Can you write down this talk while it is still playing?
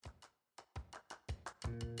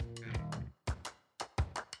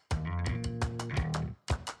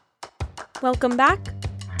Welcome back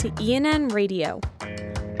to ENN Radio,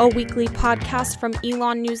 a weekly podcast from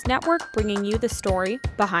Elon News Network bringing you the story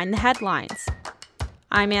behind the headlines.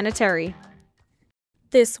 I'm Anna Terry.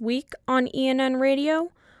 This week on ENN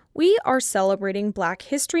Radio, we are celebrating Black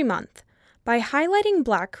History Month by highlighting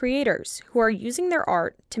Black creators who are using their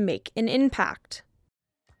art to make an impact.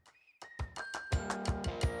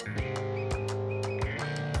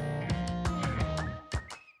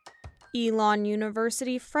 Elon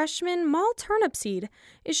University freshman Mal Turnipseed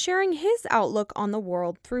is sharing his outlook on the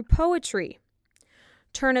world through poetry.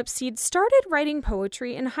 Turnipseed started writing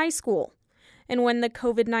poetry in high school, and when the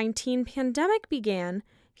COVID-19 pandemic began,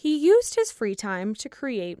 he used his free time to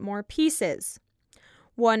create more pieces.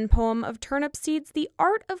 One poem of Turnipseed's The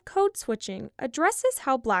Art of Code Switching addresses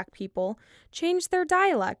how Black people change their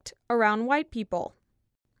dialect around white people.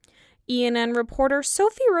 ENN reporter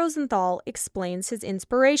Sophie Rosenthal explains his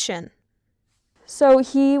inspiration. So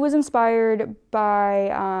he was inspired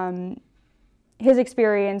by his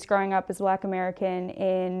experience growing up as a Black American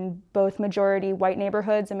in both majority white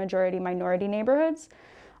neighborhoods and majority minority neighborhoods.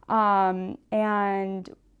 And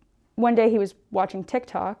one day he was watching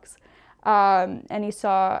TikToks and he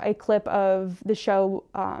saw a clip of the show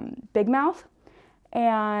Big Mouth.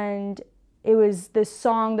 And it was this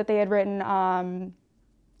song that they had written and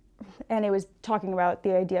it was talking about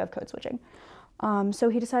the idea of code switching. So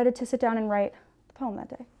he decided to sit down and write the poem that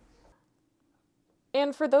day.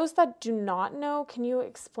 And for those that do not know, can you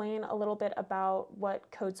explain a little bit about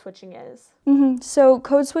what code switching is? So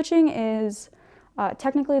code switching is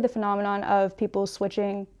technically the phenomenon of people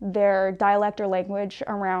switching their dialect or language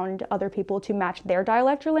around other people to match their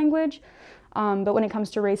dialect or language. But when it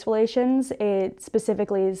comes to race relations, it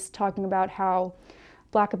specifically is talking about how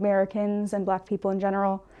Black Americans and Black people in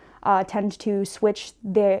general tend to switch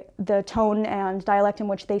the tone and dialect in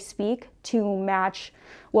which they speak to match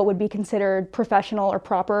what would be considered professional or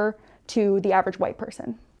proper to the average white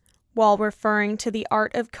person. While referring to the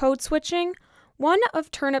art of code switching, one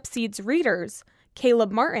of Turnipseed's readers,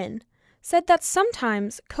 Caleb Martin, said that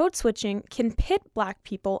sometimes code switching can pit Black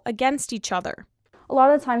people against each other. A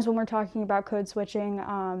lot of the times when we're talking about code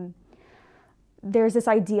switching, there's this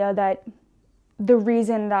idea that the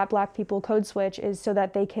reason that Black people code switch is so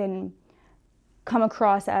that they can come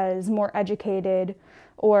across as more educated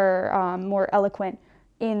or more eloquent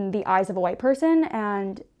in the eyes of a white person.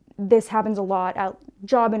 And this happens a lot at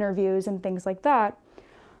job interviews and things like that.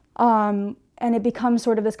 And it becomes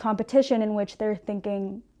sort of this competition in which they're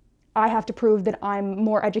thinking, I have to prove that I'm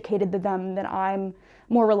more educated than them, that I'm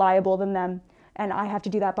more reliable than them, and I have to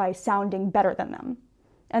do that by sounding better than them.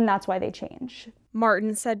 And that's why they change.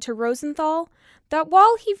 Martin said to Rosenthal that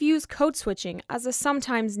while he views code switching as a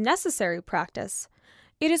sometimes necessary practice,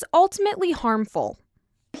 it is ultimately harmful.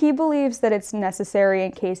 He believes that it's necessary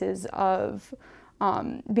in cases of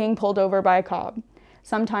being pulled over by a cop.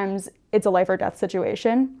 Sometimes it's a life or death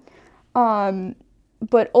situation.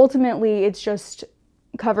 But ultimately, it's just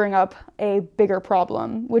covering up a bigger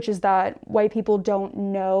problem, which is that white people don't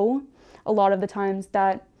know a lot of the times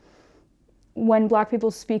that when Black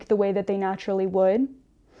people speak the way that they naturally would,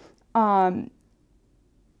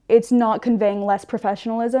 it's not conveying less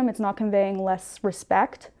professionalism, it's not conveying less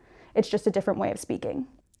respect, it's just a different way of speaking.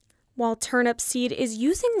 While Turnipseed is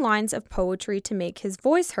using lines of poetry to make his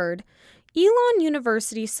voice heard, Elon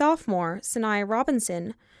University sophomore Sanaya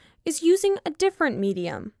Robinson is using a different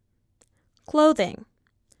medium: clothing.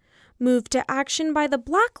 Moved to action by the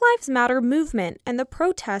Black Lives Matter movement and the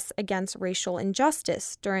protests against racial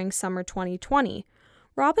injustice during summer 2020,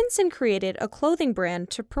 Robinson created a clothing brand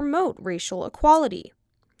to promote racial equality.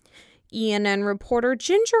 ENN reporter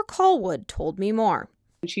Ginger Callwood told me more.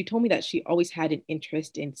 She told me that she always had an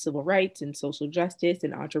interest in civil rights and social justice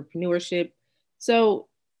and entrepreneurship. So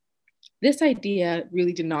this idea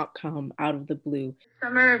really did not come out of the blue.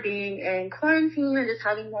 Summer being in quarantine and just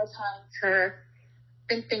having more time to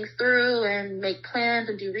think things through and make plans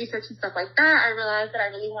and do research and stuff like that, I realized that I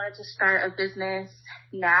really wanted to start a business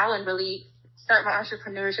now and really start my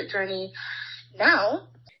entrepreneurship journey now.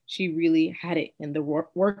 She really had it in the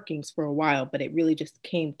workings for a while, but it really just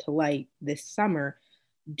came to light this summer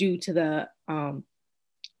due to the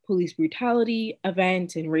police brutality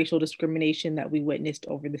event and racial discrimination that we witnessed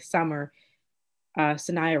over the summer.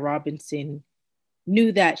 Sanaya Robinson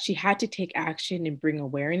knew that she had to take action and bring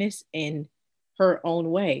awareness in her own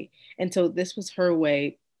way. And so this was her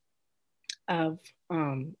way of,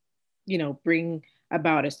 bring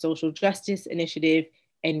about a social justice initiative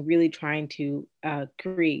and really trying to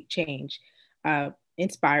create change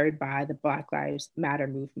inspired by the Black Lives Matter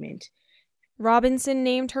movement. Robinson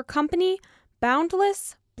named her company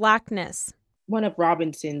Boundless Blackness. one of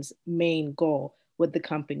Robinson's main goal with the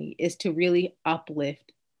company is to really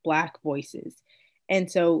uplift Black voices. And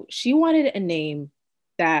so she wanted a name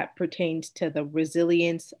that pertains to the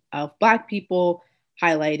resilience of Black people,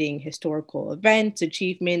 highlighting historical events,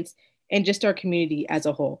 achievements, and just our community as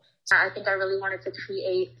a whole. I think I really wanted to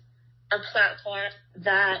create a platform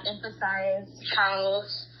that emphasized how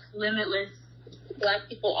limitless Black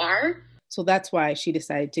people are. So that's why she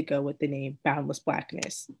decided to go with the name Boundless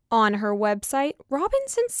Blackness. On her website,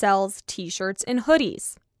 Robinson sells t-shirts and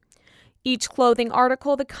hoodies. Each clothing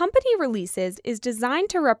article the company releases is designed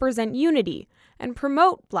to represent unity and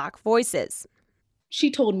promote Black voices.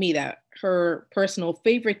 She told me that her personal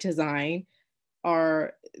favorite design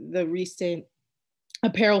are the recent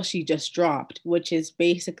apparel she just dropped, which is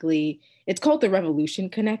basically, it's called the Revolution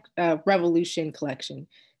Collection.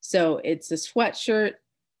 So it's a sweatshirt,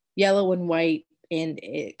 yellow and white, and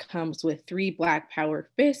it comes with 3 Black Power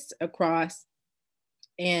fists across,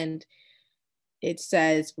 and it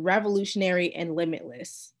says revolutionary and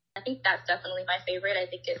limitless. I think that's definitely my favorite. I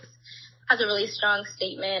think it has a really strong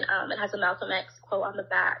statement. It has a Malcolm X quote on the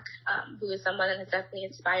back, who is someone that has definitely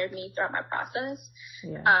inspired me throughout my process.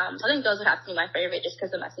 Yeah. So I think those would have to be my favorite just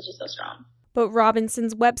because the message is so strong. But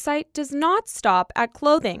Robinson's website does not stop at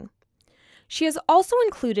clothing. She has also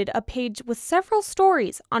included a page with several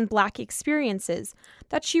stories on Black experiences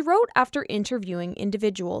that she wrote after interviewing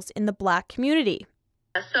individuals in the Black community.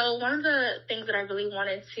 So one of the things that I really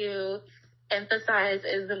wanted to emphasize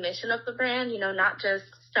is the mission of the brand, not just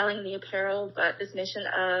selling the apparel, but this mission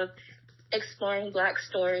of exploring Black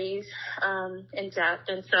stories in depth.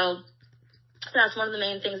 And so that's one of the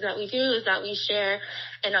main things that we do, is that we share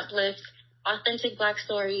and uplift authentic Black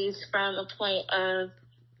stories from a point of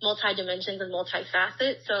multi-dimensions and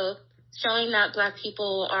multi-facets. So showing that Black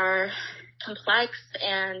people are complex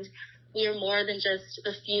and we are more than just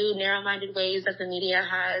the few narrow-minded ways that the media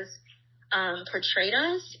has portrayed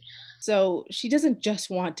us. So she doesn't just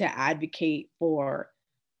want to advocate for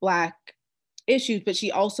Black issues, but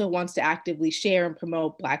she also wants to actively share and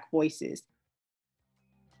promote Black voices.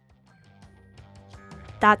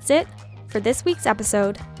 That's it for this week's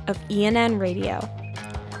episode of ENN Radio.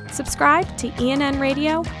 Subscribe to ENN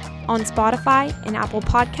Radio on Spotify and Apple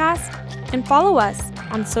Podcasts, and follow us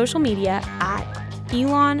on social media at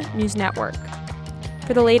Elon News Network.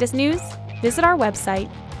 For the latest news, visit our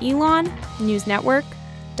website,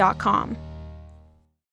 elonnewsnetwork.com.